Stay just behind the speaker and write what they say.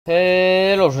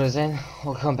Hello Muradin,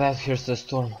 welcome back. Here's the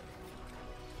storm.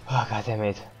 Oh god damn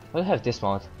it. We'll have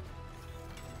dismount.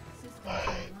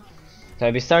 So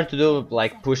I be start to do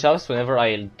like push-ups whenever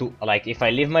I do, like if I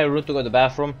leave my room to go to the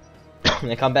bathroom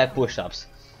and I come back, push-ups.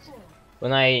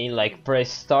 When I like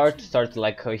press start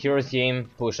like a hero's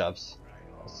game, push-ups.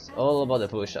 It's all about the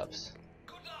push-ups.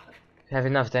 Have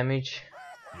enough damage.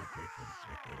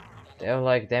 They have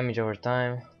like damage over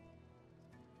time.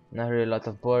 Not really a lot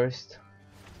of burst.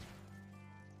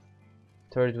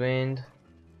 Third wind.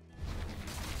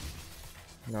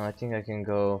 No, I think I can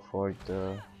go for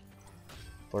the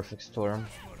perfect storm.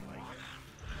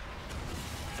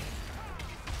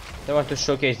 I want to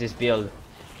showcase this build.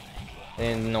 I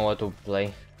didn't know what to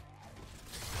play.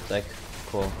 It's like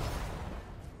cool.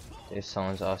 This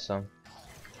sounds awesome.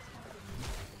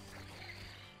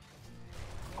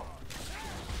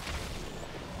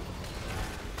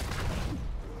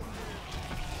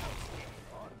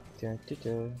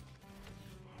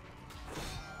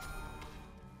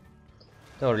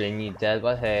 Don't really need that,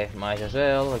 but hey, might as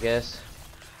well, I guess.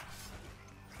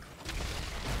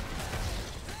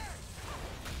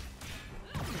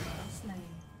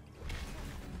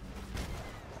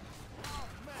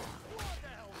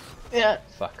 Yeah,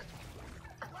 fuck.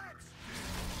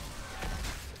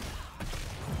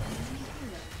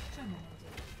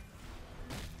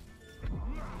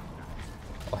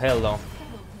 Oh hell no.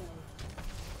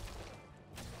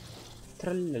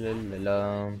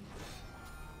 Tralalala.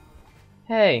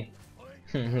 Hey,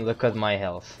 look at my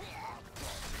health.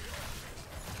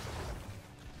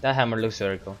 That hammer looks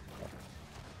very cool.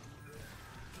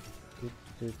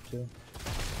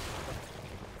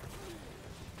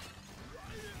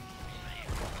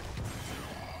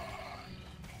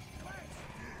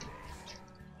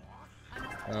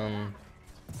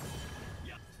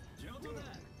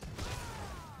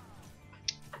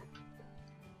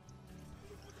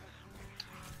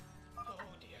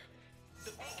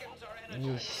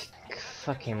 Yeesh,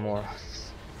 fucking more.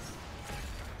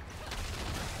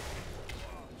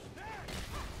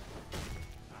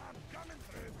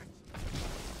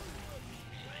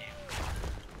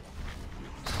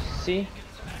 See?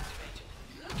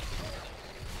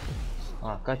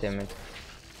 Ah, god damn it.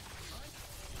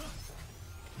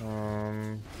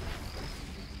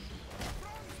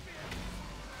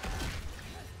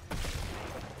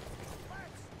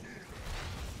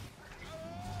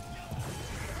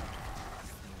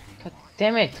 God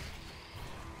damn it!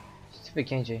 Stupid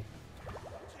Kenji.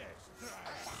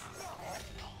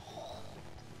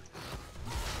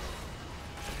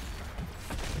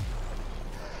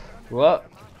 What?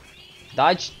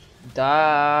 Dodge!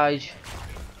 Dodge!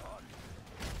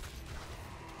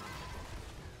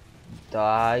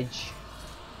 Dodge!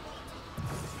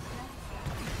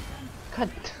 God!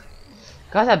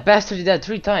 God, that bastard did that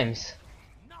 3 times!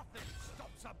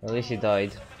 At least he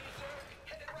died.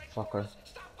 Fucker.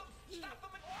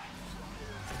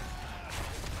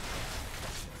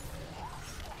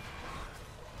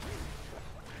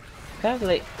 Have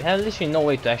literally no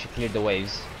way to actually clear the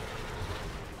waves.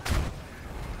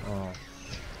 Oh.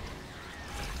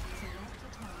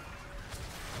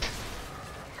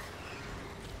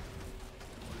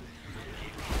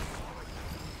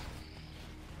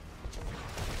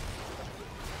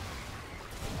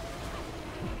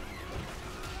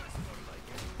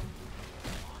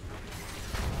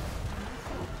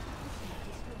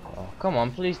 Oh, come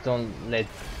on, please don't let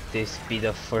this be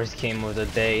the first game of the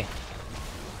day.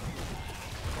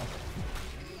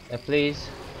 Please.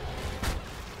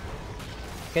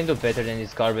 You can do better than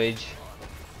this garbage.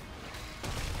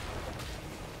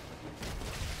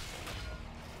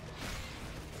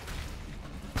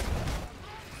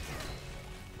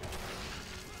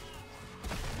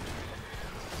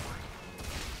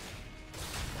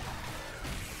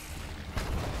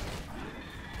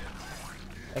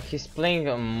 Like he's playing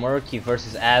a Murky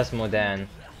versus Asmodan.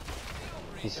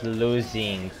 He's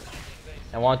losing.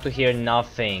 I want to hear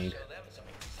nothing.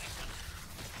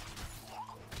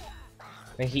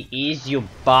 When he is, you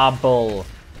bubble.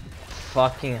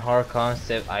 Fucking hard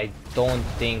concept. I don't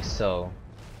think so.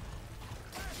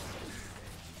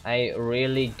 I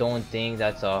really don't think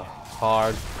that's a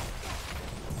hard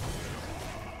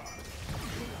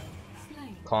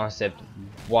concept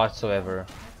whatsoever.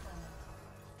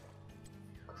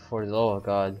 For the love of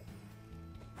God.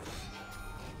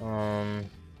 We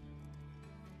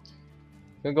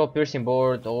can go piercing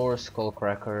board or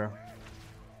skullcracker.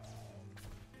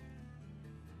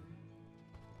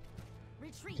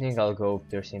 I think I'll go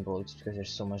piercing bolt just because there's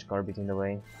so much garbage in the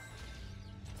way.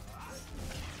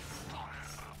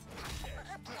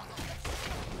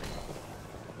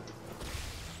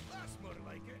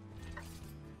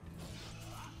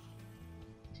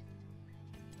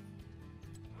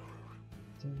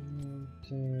 Dun,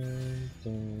 dun,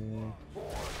 dun.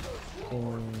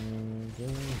 Dun,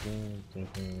 dun, dun, dun,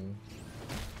 dun.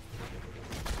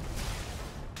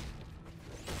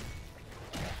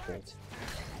 That's great.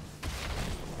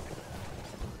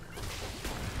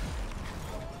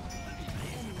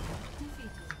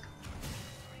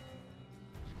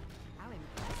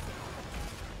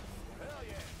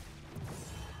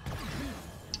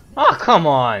 Oh, come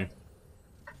on!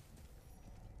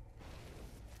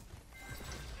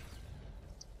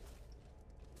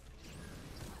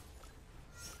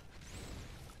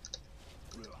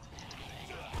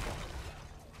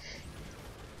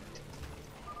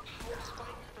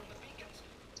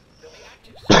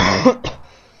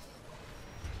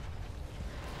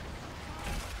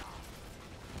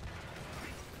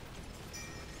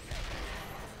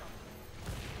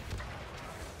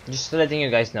 Just letting you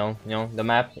guys know, the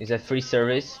map is a free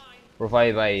service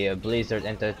provided by Blizzard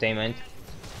Entertainment.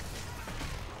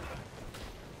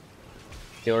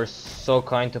 They were so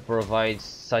kind to provide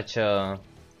such a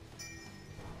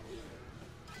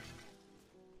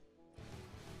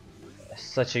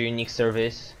unique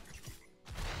service.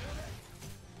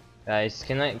 Guys,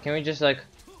 can we just like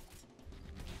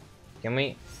can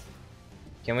we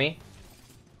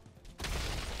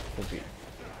would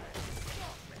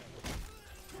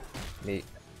be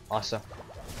awesome.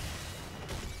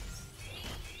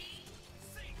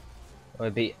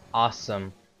 Would be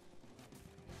awesome.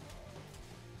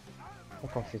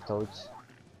 Fuck off, you toads.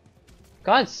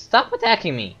 God, stop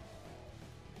attacking me!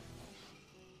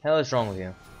 Hell is wrong with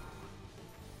you?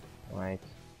 Right.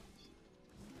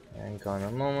 Hang on a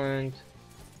moment.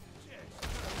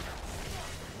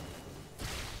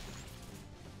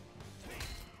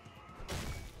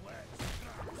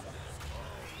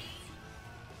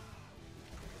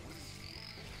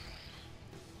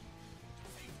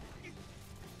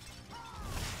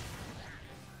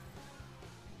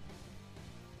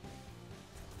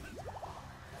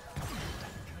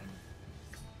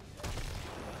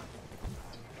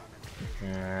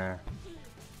 Nah.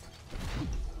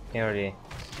 Can't really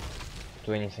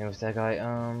do anything with that guy.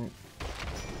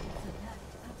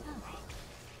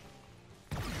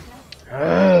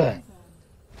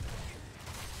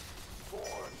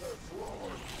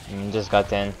 Just got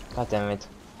 10. God damn it.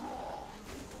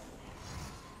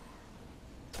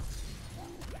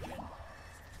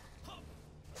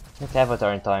 Let's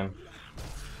Avatar in time.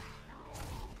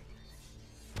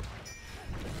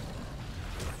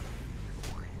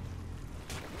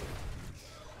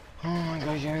 Oh my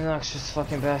god, you're an obnoxious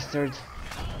fucking bastard.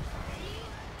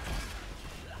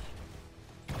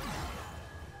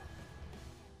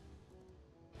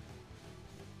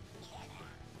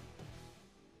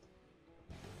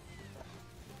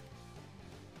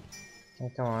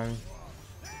 Oh, come on.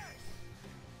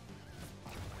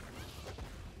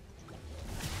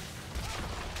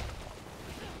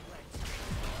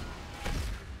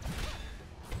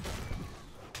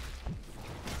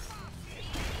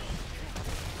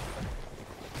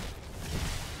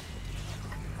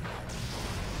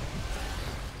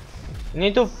 You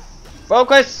need to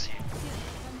focus!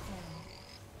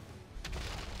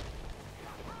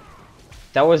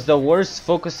 That was the worst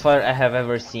focus fire I have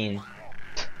ever seen.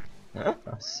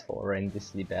 That's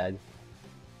horrendously bad.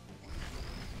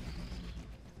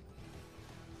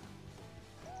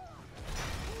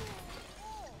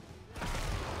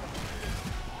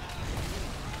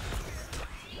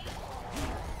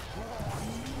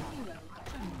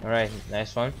 Alright,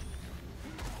 nice one.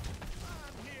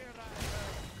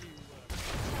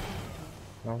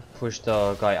 No, push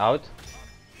the guy out.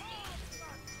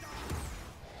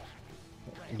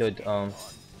 Dude, I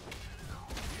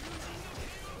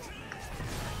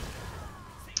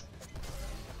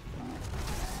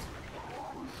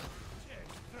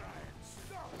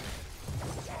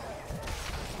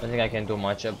don't think I can do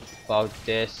much about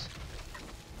this.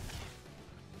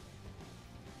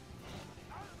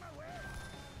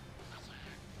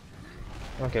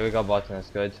 Okay, we got bottom, that's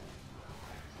good.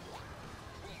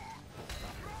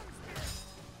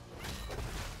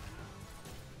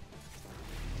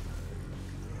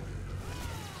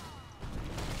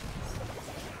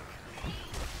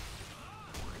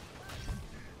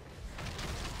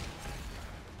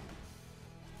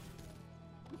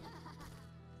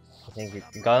 I think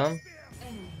we got him.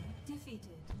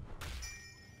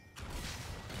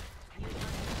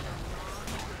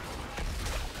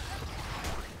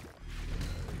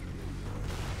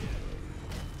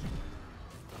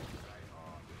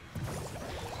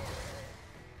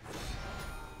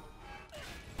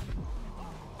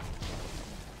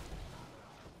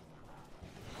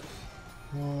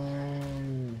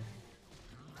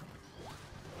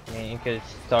 could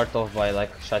start off by like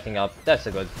shutting up. It's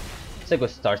a good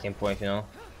starting point, you know.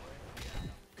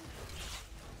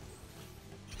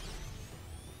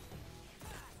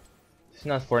 If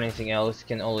not for anything else, you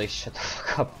can always shut the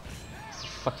fuck up. It's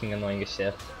fucking annoying as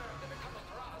shit.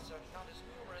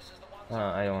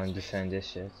 I don't want to defend this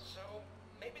shit.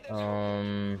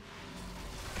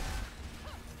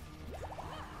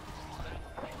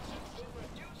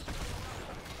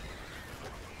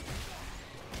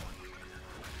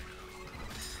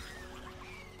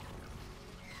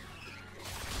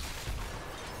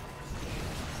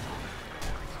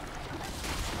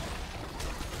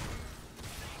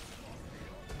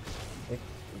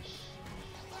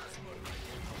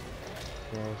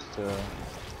 There's the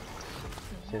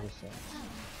citizens.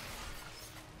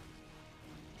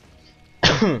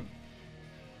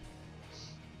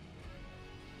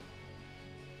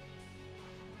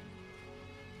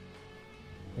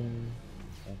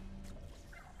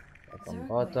 Back on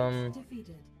bottom.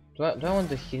 Do I want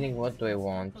the healing? What do I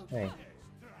want? Hey, I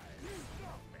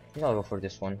think I'll go for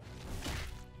this one.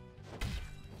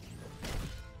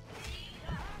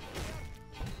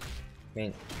 I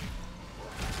mean,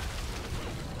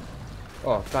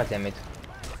 oh god damn it!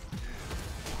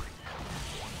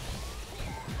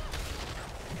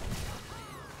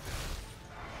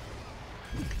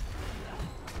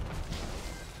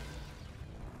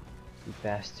 You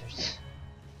bastards!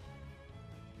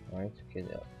 Alright, okay,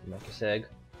 make a seg.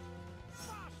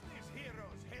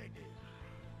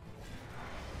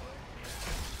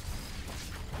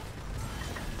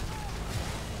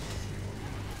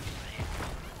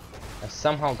 I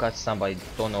somehow got somebody,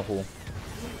 don't know who.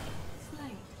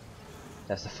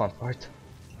 That's the fun part.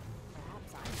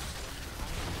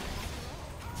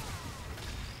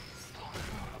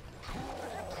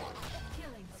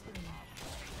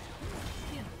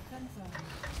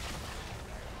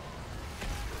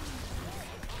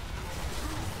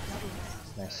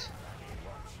 Nice.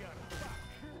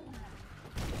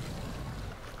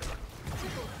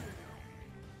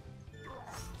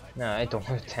 No, I don't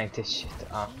want to tank this shit.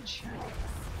 Ouch.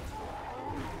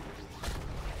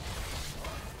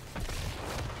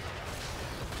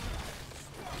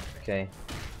 Okay.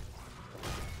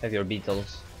 Have your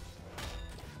beetles.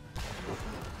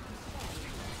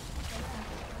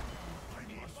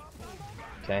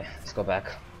 Okay, let's go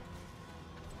back.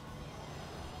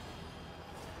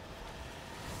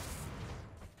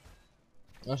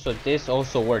 Also, this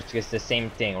also works. It's the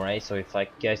same thing, right? So if I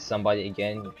catch somebody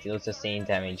again, it deals the same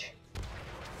damage.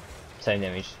 Same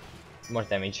damage. More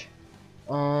damage.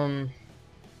 Not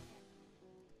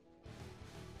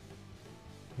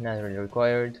really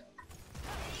required.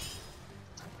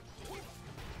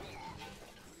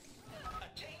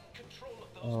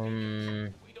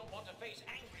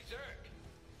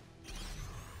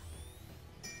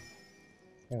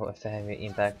 What if I have an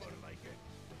impact?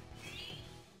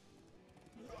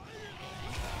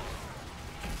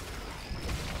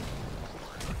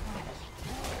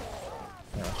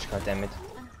 No, god damn it.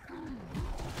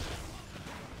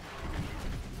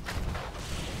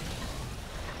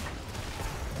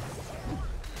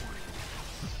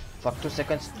 Fuck, 2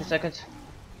 seconds, 2 seconds.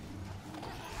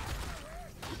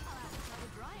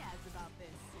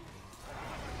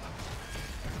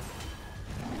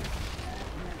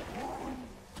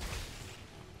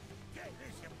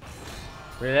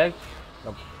 Relax?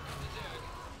 Nope.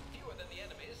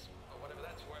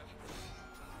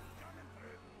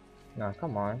 No,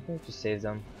 come on, I need to save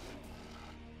them.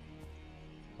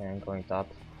 Okay, I'm going top.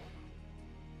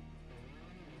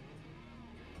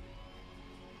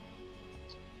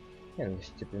 And the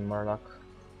stupid Murloc.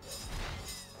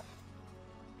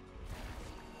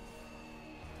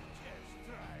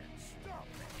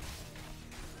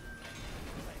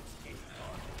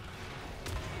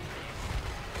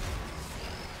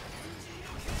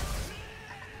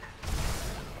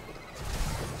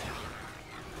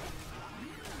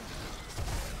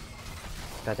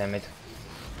 God damn it.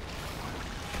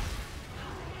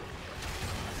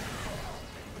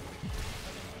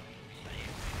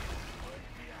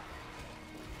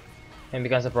 And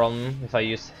becomes a problem if I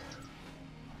use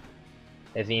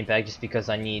heavy impact just because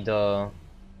I need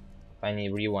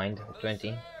rewind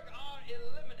 20.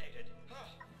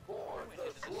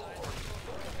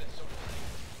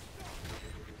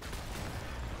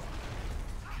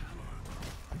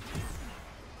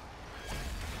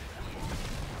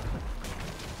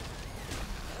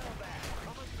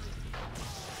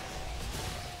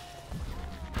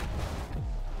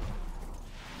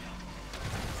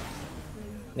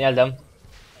 Nailed them.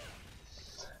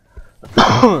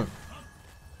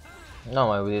 No,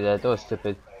 why we did that? That was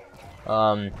stupid.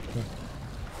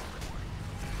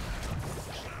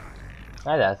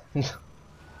 Like that. You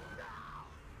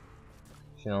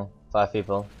know, 5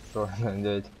 people. Sure, I'm gonna do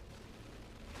it.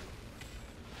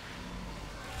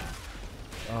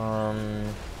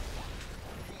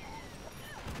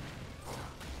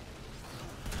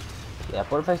 Yeah,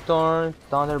 Perfect Storm,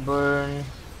 Thunderburn,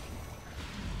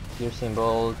 Piercing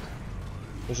Bolt.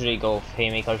 Usually go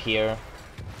Haymaker here,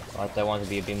 but I want to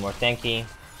be a bit more tanky.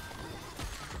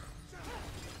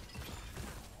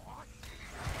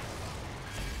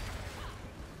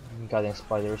 Goddamn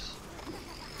spiders.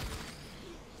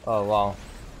 Oh wow.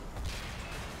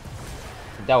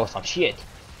 That was some shit.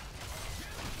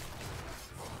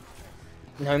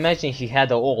 Now imagine he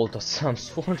had a ult of some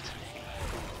sort.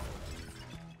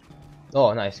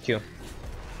 Oh, nice Q.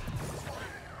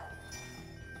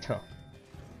 Huh.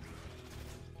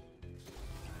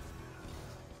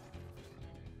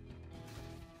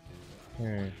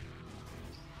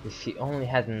 If he only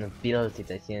had an ability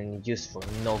that he can use for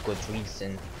no good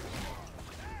reason.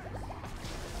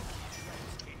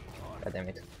 God damn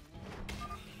it.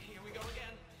 Here we go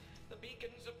again. The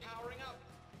beacons are powering up.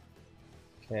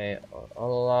 Okay,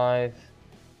 all alive.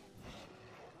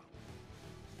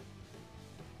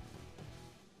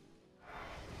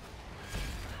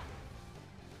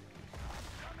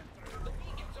 The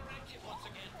beacons are active once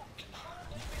again. Control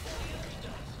them before the enemy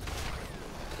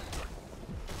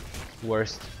does.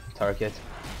 Worst target.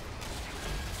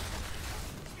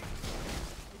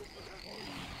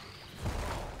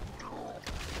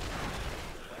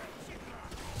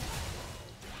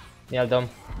 Nailed them.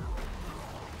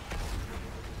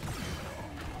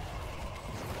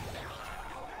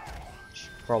 Should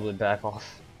probably back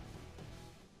off.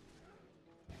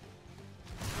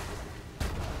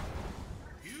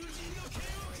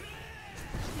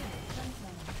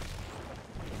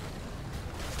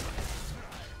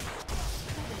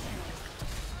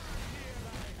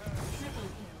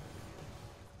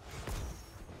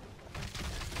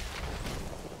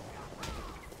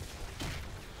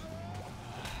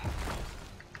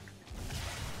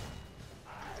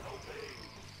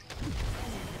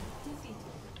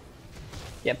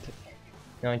 Yep.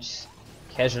 No, just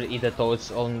casually eat the toads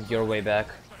on your way back.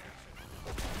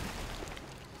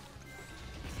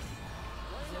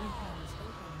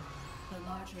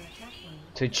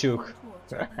 To choke.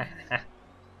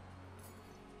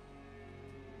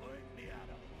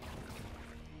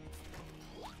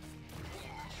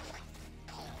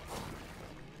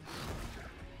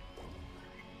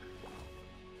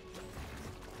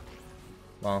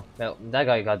 Well, that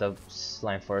guy got the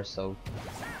slime first, so.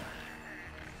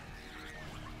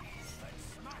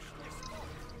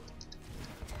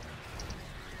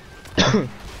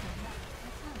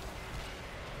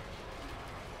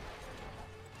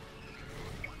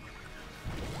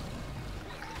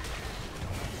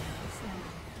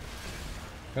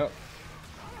 Oh.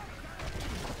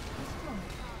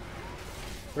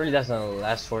 Really doesn't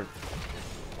last for.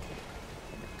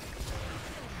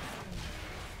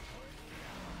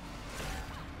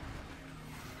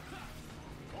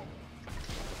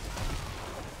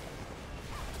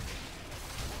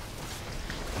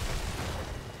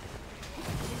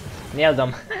 Nailed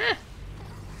them.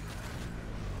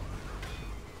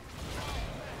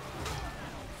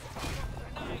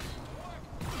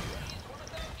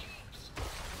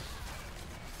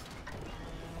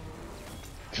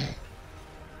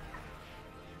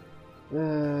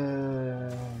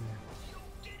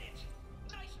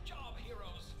 Nice job,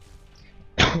 heroes.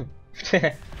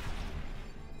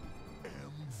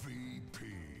 MVP.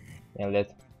 Nailed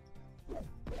it.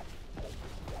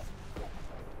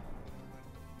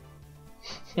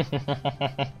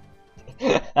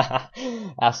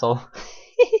 Asshole.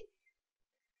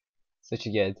 Such a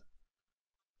good.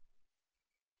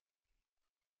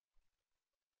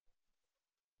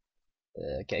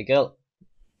 Okay, go.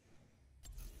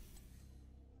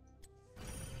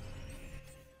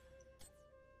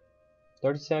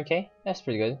 $37K? That's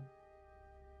pretty good.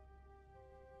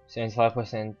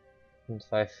 75%,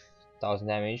 5,000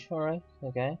 damage. Alright,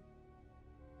 okay.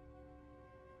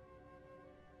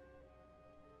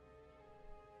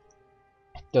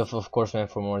 Of course,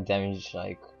 went for more damage.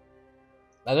 Like,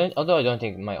 although I don't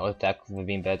think my attack would have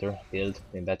been better. Been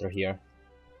better here.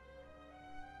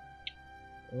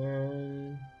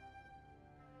 No,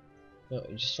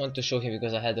 I just want to show him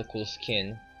because I had a cool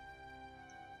skin.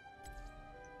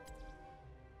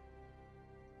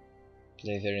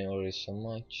 Play very already so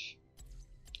much.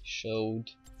 Showed.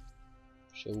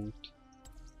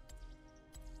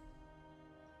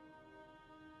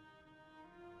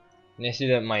 And I see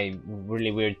that my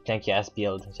really weird tanky ass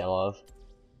build, which I love.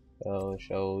 So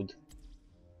showed.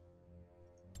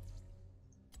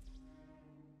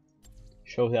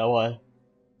 show that one.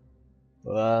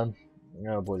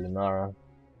 No boy, Lunara.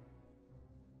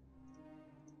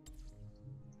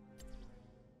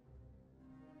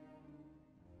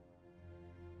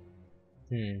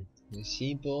 The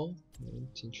sea ball.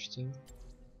 It's interesting.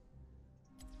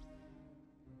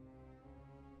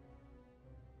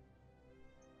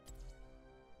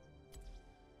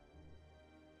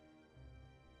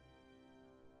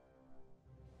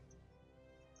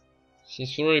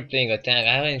 She's already playing a tank.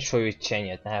 I haven't shown you Chen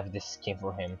yet. I have this skin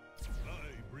for him.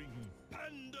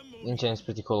 Chen is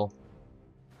pretty cool.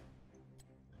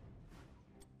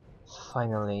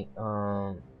 Finally,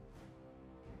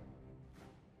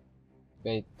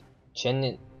 wait, Chen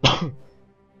is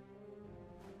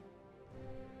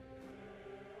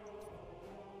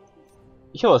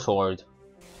he was horde.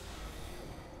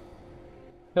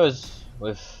 He was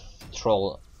with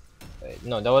troll. Wait,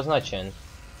 no, that was not Chen.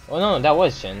 Oh no, that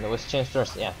was Chen. That was Chen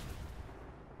first. Yeah,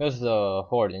 it was the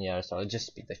horde in the other. So I'll just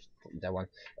speak that one.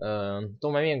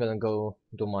 Don't mind me. I'm gonna go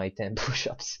do my 10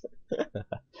 push-ups.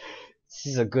 This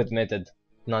is a good method.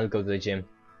 Not go to the gym.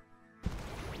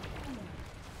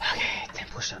 Okay, 10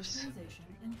 push-ups.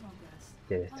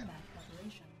 Did it.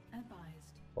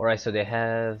 Alright, so they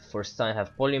have for stun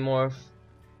have polymorph,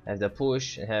 have the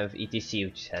push, and have ETC,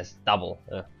 which has double.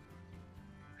 I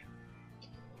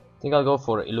think I'll go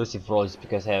for elusive rolls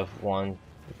because I have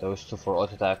those two for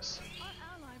auto attacks.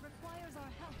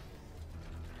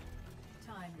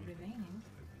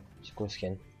 It's cool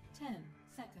skin. 10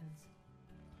 seconds.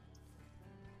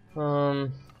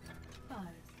 5,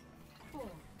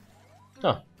 4,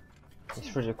 oh, it's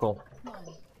pretty cool. 1.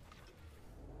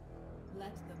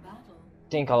 Let the battle.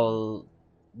 Think I'll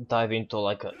dive into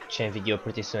like a chain video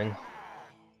pretty soon.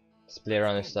 Let's play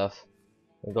around and stuff.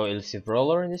 We'll go elusive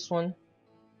roller in this one.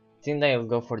 I think I'll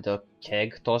go for the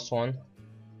keg toss one.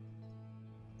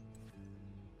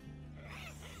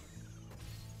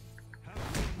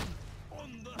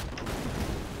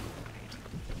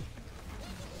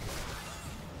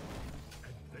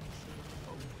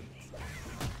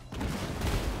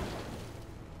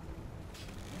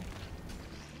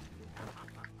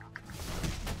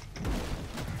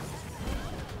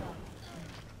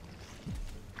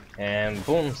 And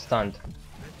boom, stunned.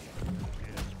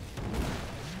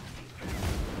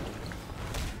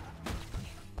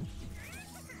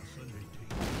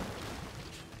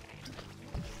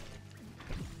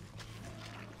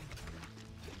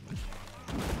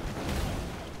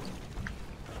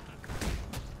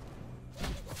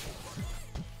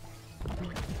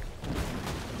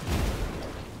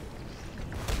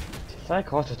 It's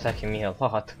like auto attacking me a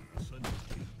lot.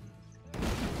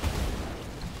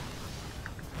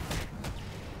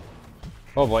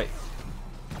 Oh boy.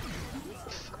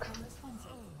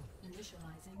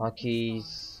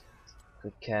 Hockeys.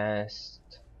 Good cast.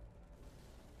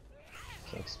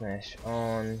 Kick smash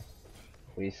on.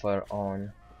 Free fire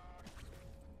on.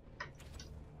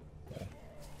 Okay.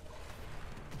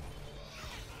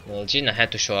 Well, Gina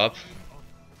had to show up.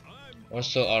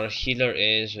 Also, our healer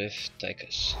is with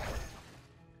Tychus.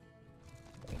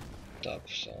 Top,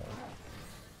 so.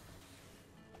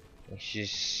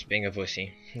 She's being a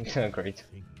pussy. Great.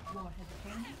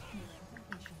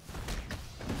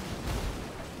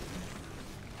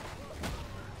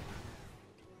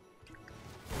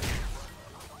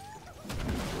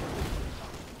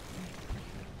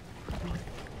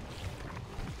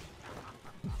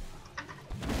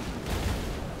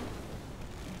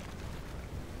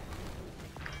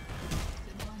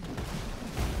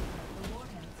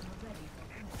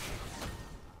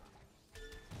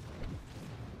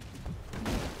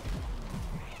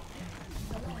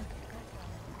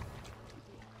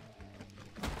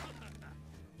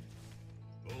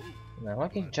 Now I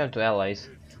can jump to allies.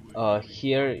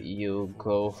 Here you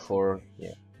go for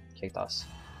kick toss.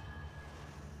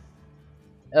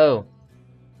 Oh,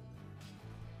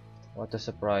 what a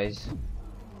surprise!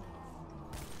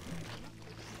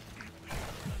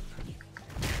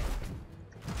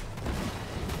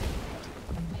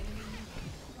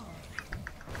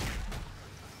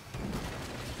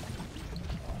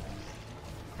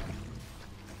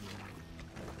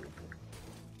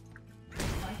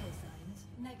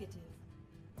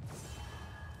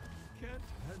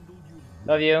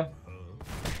 Love you.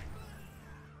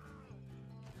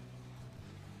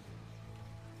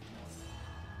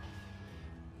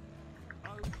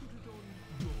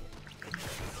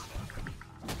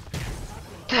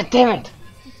 God damn it!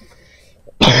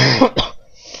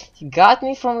 He got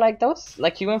me from like those.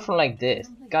 Like he went from like this.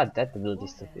 God, that ability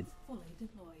is stupid.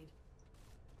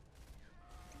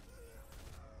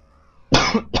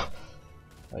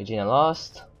 Regina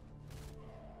lost.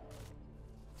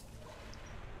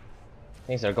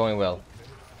 Things are going well.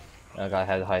 I gotta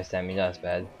have the high stamina, that's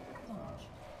bad. Launch.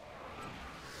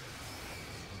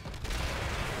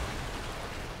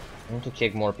 I need to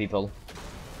kick more people.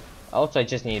 Also, I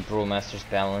just need Brewmaster's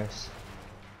balance.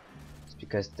 It's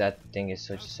because that thing is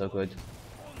so good.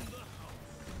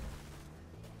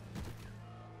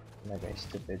 That guy's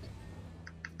stupid.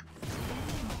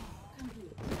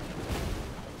 Complete.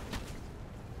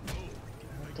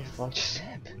 What the fuck just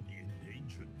happened?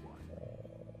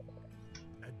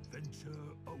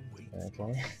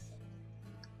 Okay.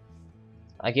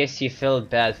 I guess he felt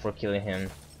bad for killing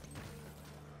him.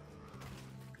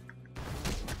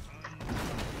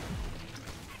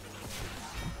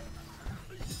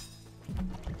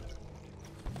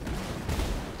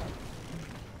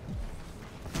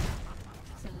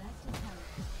 Select a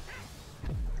character.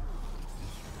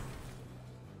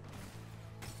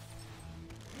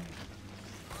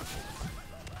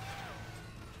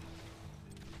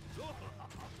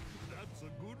 That's a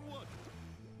good one.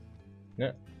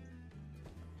 Yeah.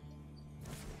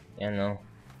 Yeah, no.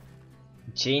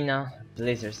 Jaina,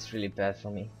 Blizzard's really bad for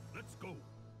me. Let's go.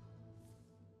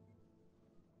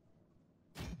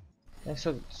 I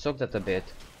soak that a bit.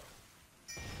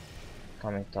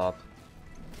 Coming top.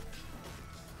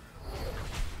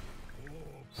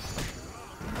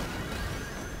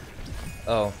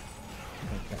 Oh,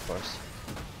 of course.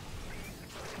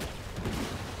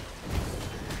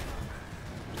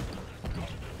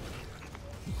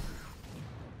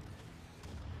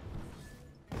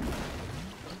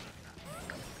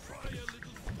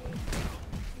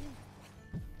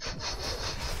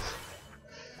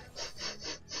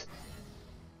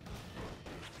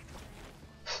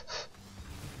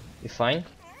 You fine?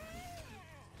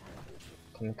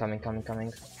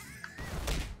 Coming.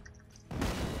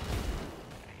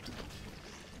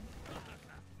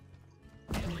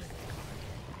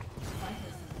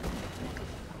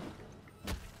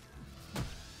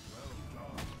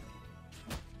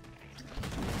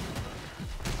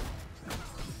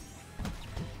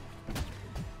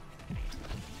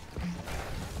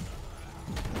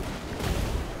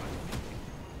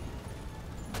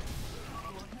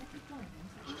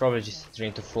 Probably just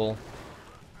drink to full.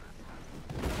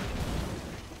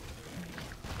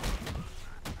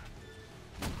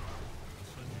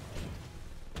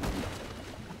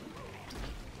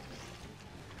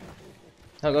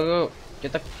 Go,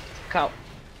 get the cow.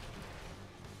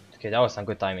 Okay, that was some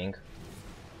good timing.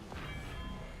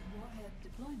 Warhead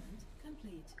deployment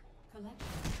complete. Collection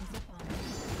is defined.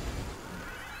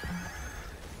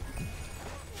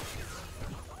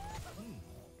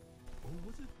 Or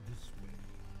was it this way?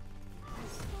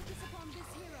 Focus upon this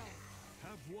hero.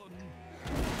 Have one.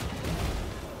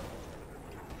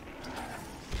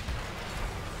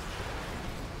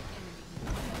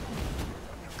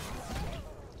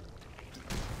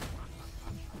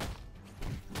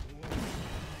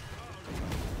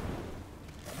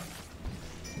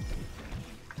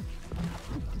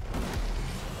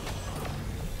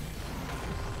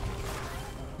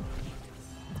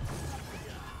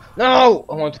 No!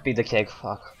 I want to beat the cake,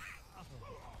 fuck.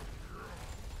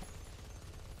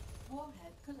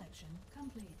 Warhead collection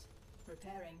complete.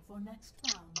 Preparing for next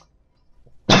round.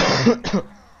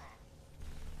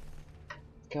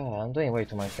 God, I'm doing way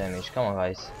too much damage. Come on,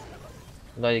 guys.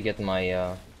 Let me get my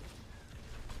Enemy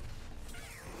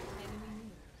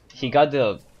He got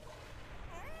the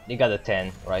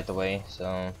 10 right away,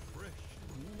 so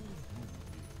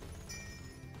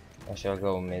I shall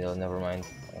go middle, never mind.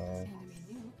 enemy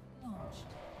nuke launched.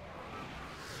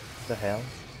 What the hell?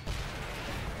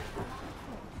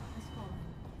 Has fallen.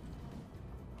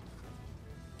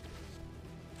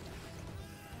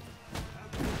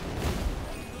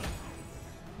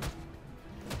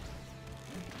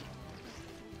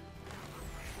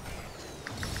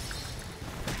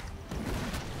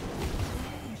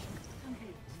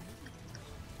 Complete.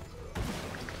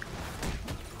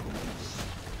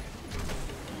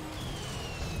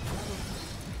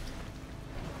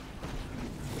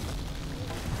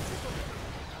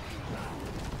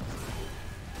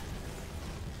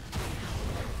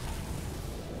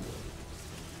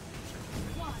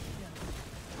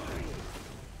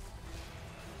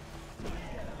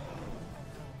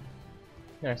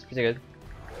 Yeah, it's pretty good.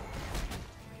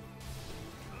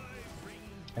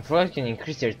 I forgot you can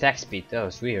increase your attack speed. That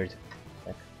was weird.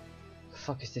 Like, the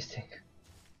fuck is this thing?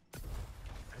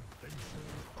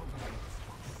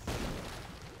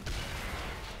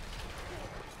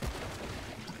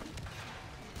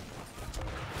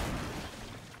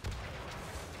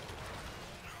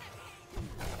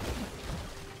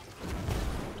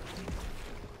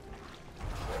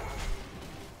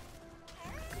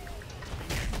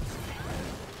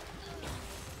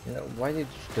 Why did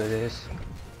you do this?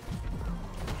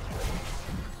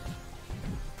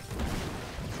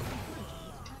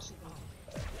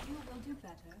 You will do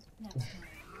better next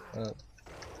time.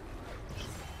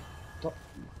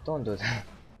 Don't do that.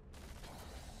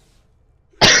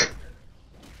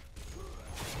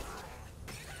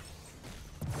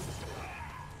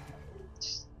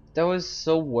 That was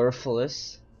so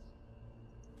worthless.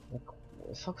 Like, what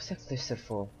the fuck was that listed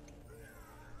for?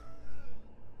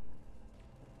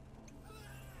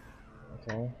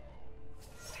 Okay.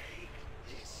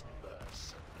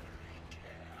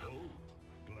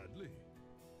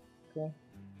 Okay.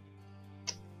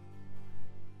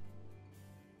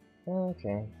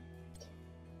 Okay.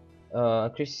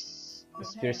 Increase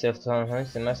spirit self to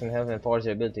enhance the maximum health and powers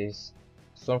your abilities.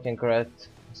 Storm can correct.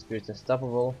 Spirit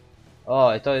unstoppable. Oh,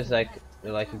 I thought it's like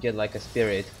you get like a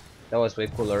spirit. That was way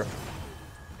cooler.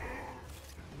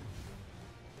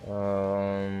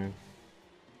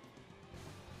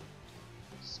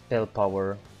 Spell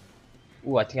power.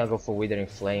 Ooh, I think I'll go for Withering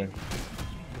Flame.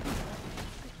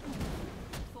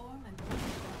 Form and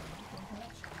collection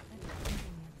at your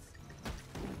convenience.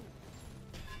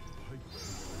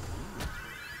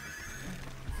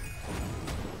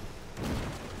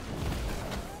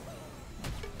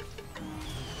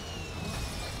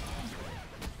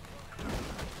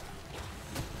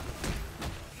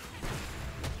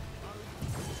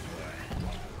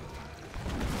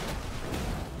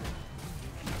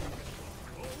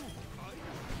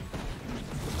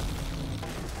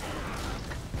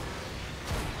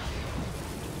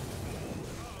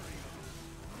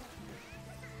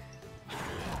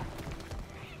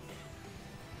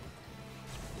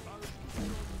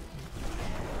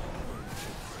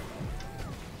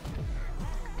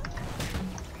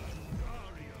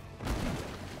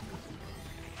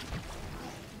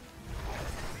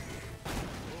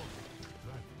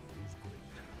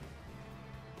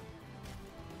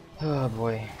 Oh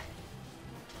boy.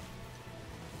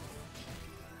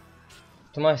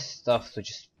 Too much stuff to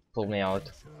just pull me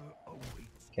out.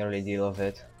 Can't really deal with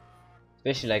it.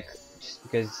 Especially like just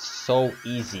because it's so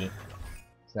easy.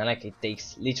 It's not like it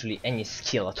takes literally any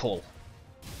skill at all.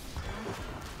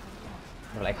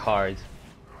 Or like hard.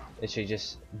 Literally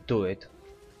just do it.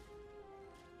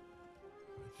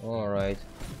 Alright.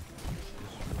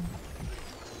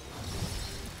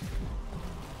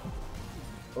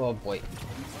 Oh boy.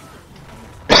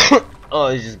 Oh,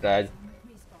 this is bad.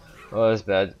 Oh, that's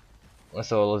bad. I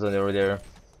saw a lot over there.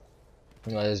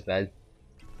 Oh, that's bad.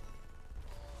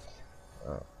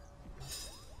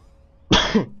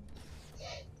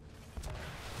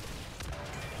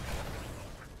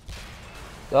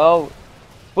 Go!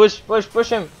 Push, push, push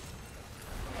him!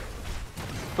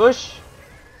 Push!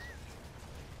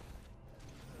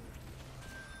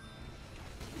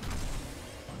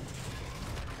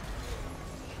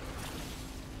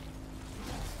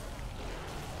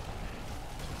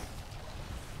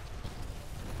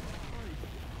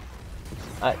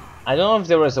 I don't know if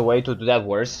there was a way to do that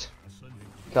worse.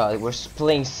 God, we're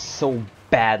playing so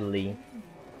badly.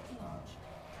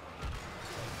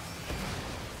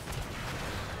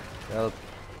 Help.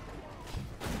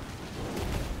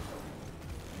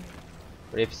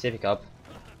 Pretty Pacific up.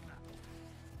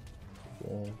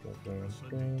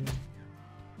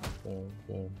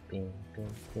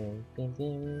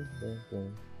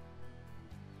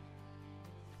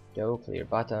 Go clear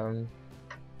bottom.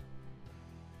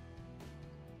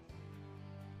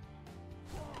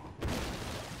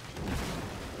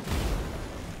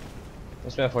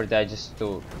 Let's wait for that just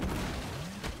to.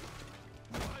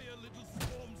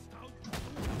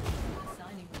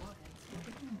 Assigning warheads to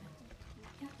deployment.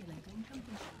 Calculating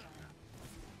completion time.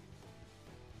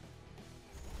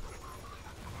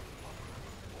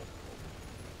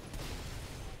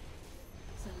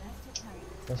 Select a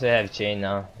target. Once I have chain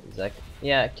now, it's like,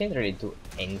 yeah, I can't really do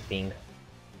anything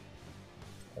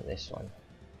on this one.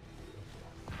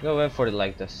 Go in for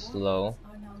like the slow.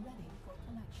 Are now ready for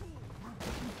collection.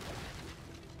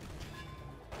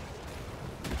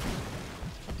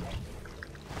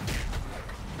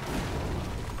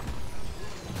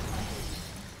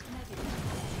 Negative.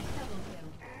 Double kill.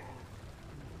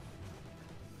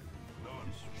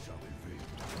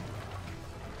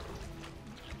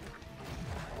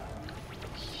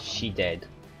 She dead.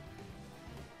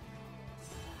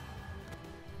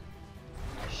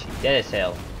 She dead as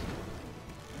hell.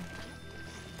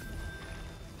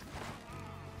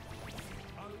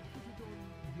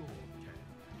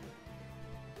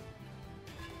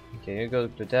 Okay, you go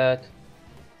to that.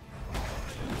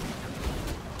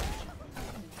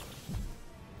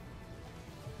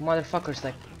 Motherfuckers,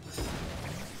 like.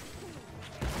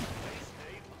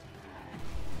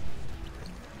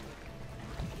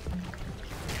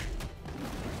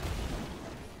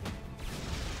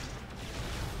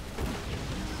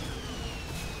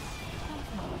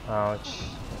 Ouch.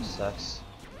 Sucks.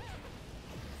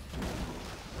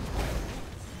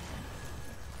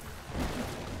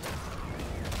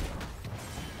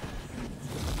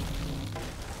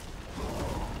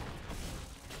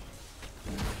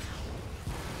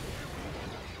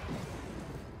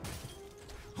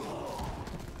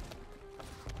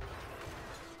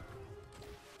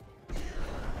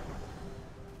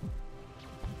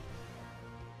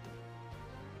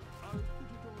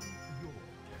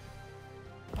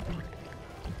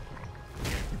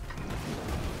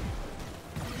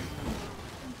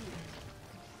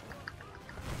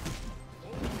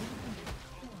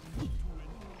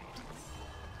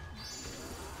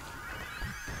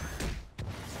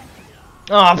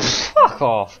 Oh, fuck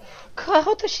off! God,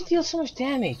 how does she deal so much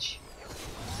damage?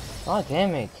 God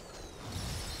damn it.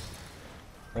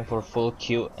 Went for full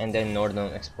Q and then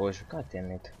northern exposure. God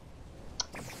damn it.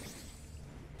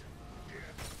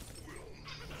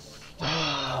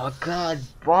 Oh god,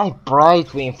 why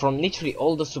Brightwing? From literally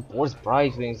all the supports,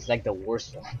 Brightwing is like the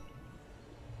worst one.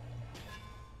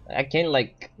 I can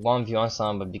like 1v1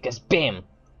 some, but because BAM!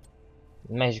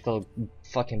 Magical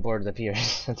fucking board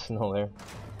appears out of nowhere.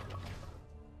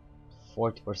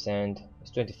 40%,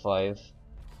 it's 25.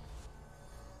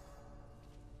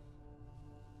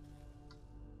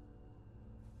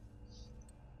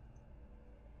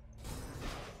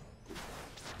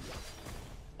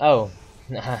 Oh,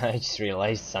 I just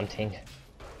realized something.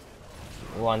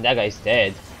 One, that guy's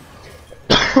dead.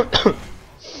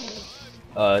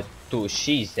 2,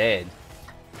 she's dead.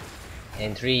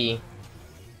 And 3.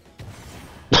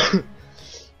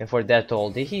 And for that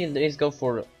all, did he at least go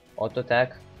for auto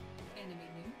attack?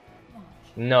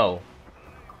 No.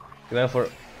 He went for...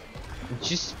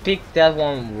 Just pick that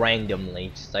one randomly.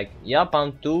 Just like, yup,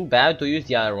 I'm too bad to use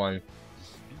the other one.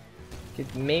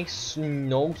 It makes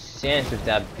no sense with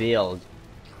that build.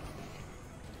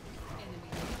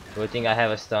 Good thing I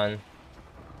have a stun.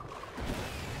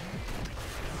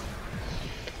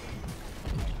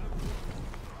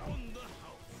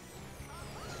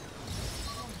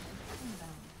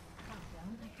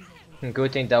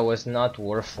 Good thing that was not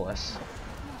worthless.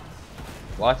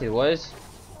 What it was?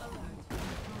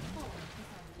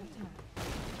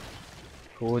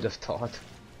 Who would have thought?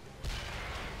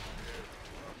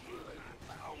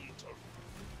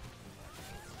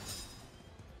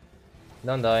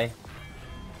 Don't die.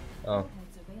 Oh.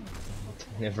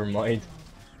 Never mind.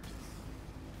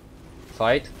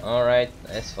 Fight? Alright,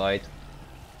 let's fight.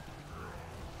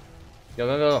 Go,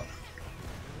 go, go.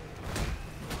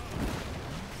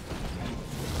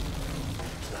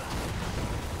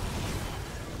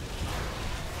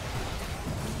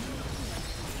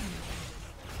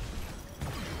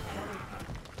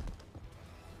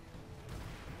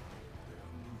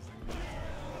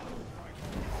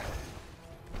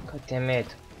 God damn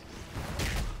it.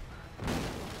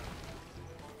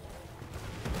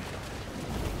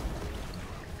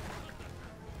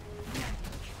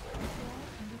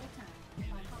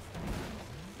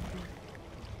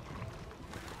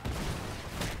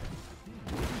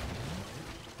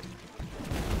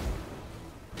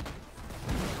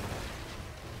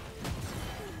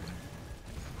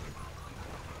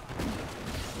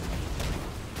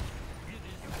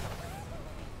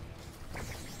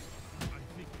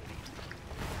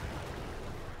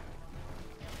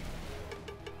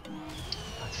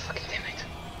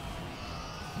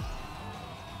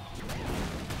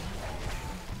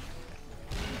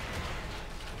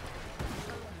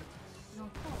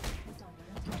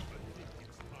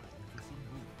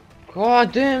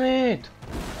 God damn it!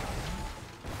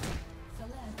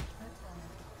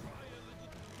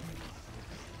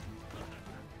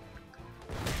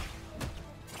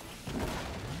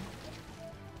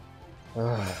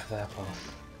 Ugh, back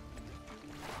off.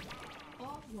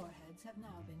 All warheads have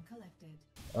now been collected.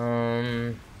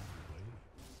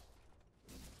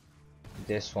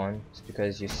 This one, it's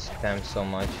because you spam so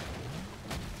much.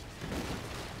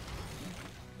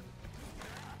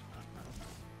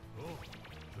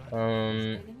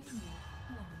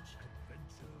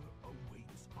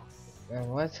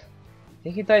 What? I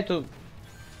think he died to...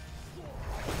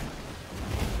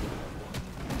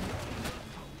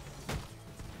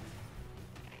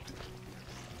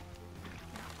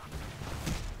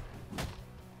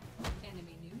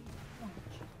 Enemy new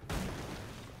launch.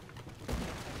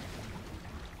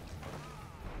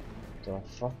 The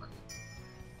fuck?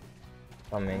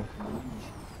 Coming.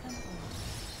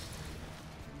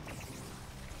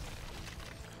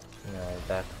 No,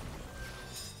 back.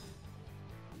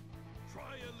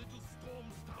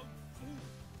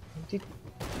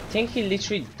 I think he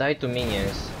literally died to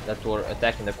minions that were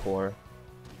attacking the core.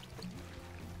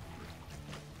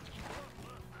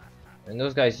 And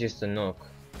those guys used to nuke.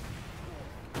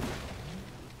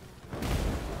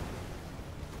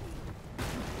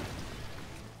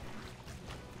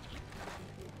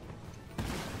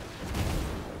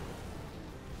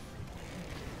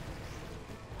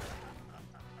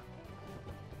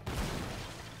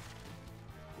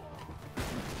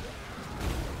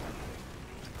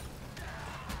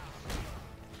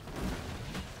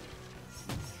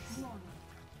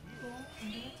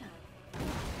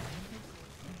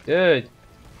 Dude,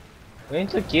 we need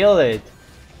to kill it.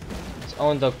 It's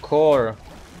on the core.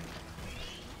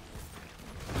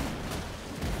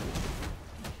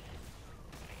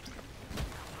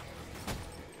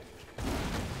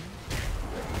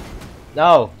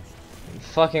 No!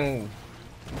 Fucking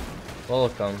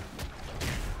welcome.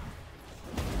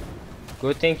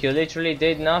 Good thing you literally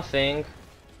did nothing.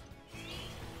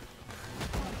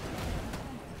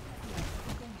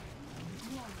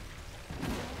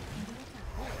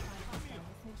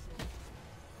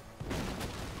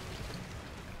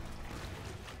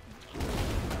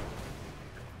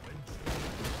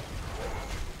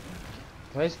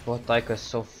 Why is bot Taika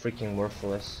so freaking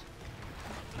worthless?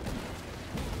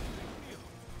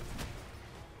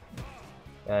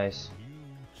 Guys.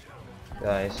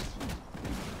 Guys.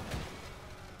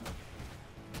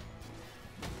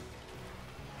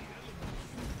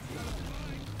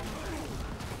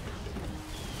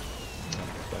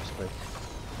 That's good.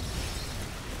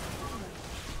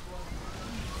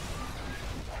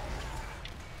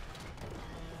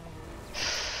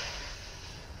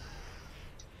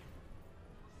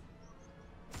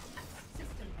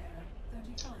 System error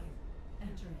 35.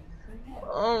 Entering repair.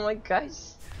 Oh my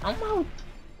guys, I'm out.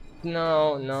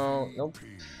 No, no, nope.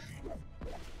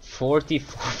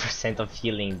 44% of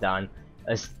healing done.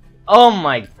 Oh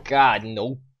my god,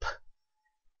 nope.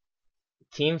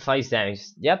 Team 5 damage.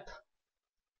 Yep.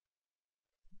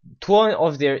 Two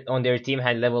of their team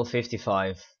had level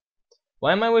 55.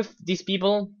 Why am I with these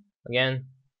people again?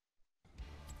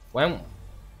 Why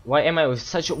am I with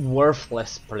such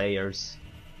worthless players?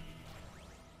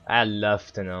 I'd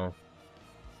love to know.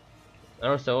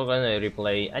 Also, we're gonna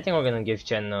replay. I think we're gonna give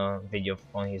Chen a video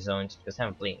on his own because I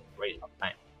haven't played in a very long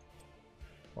time.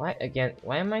 Why again?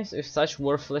 Why am I with such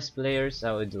worthless players?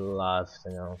 I would love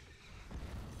to know.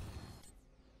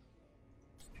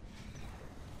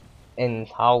 And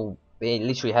how they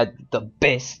literally had the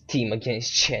best team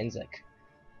against Chen's. Like,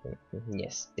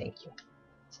 yes, thank you.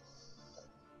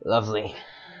 Lovely.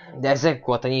 That's like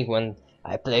what I need when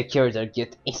I play a character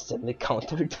get instantly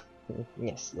countered.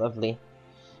 Yes, lovely.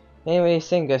 Anyway,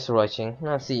 thank you guys for watching.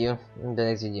 I'll see you in the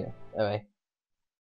next video. Bye bye.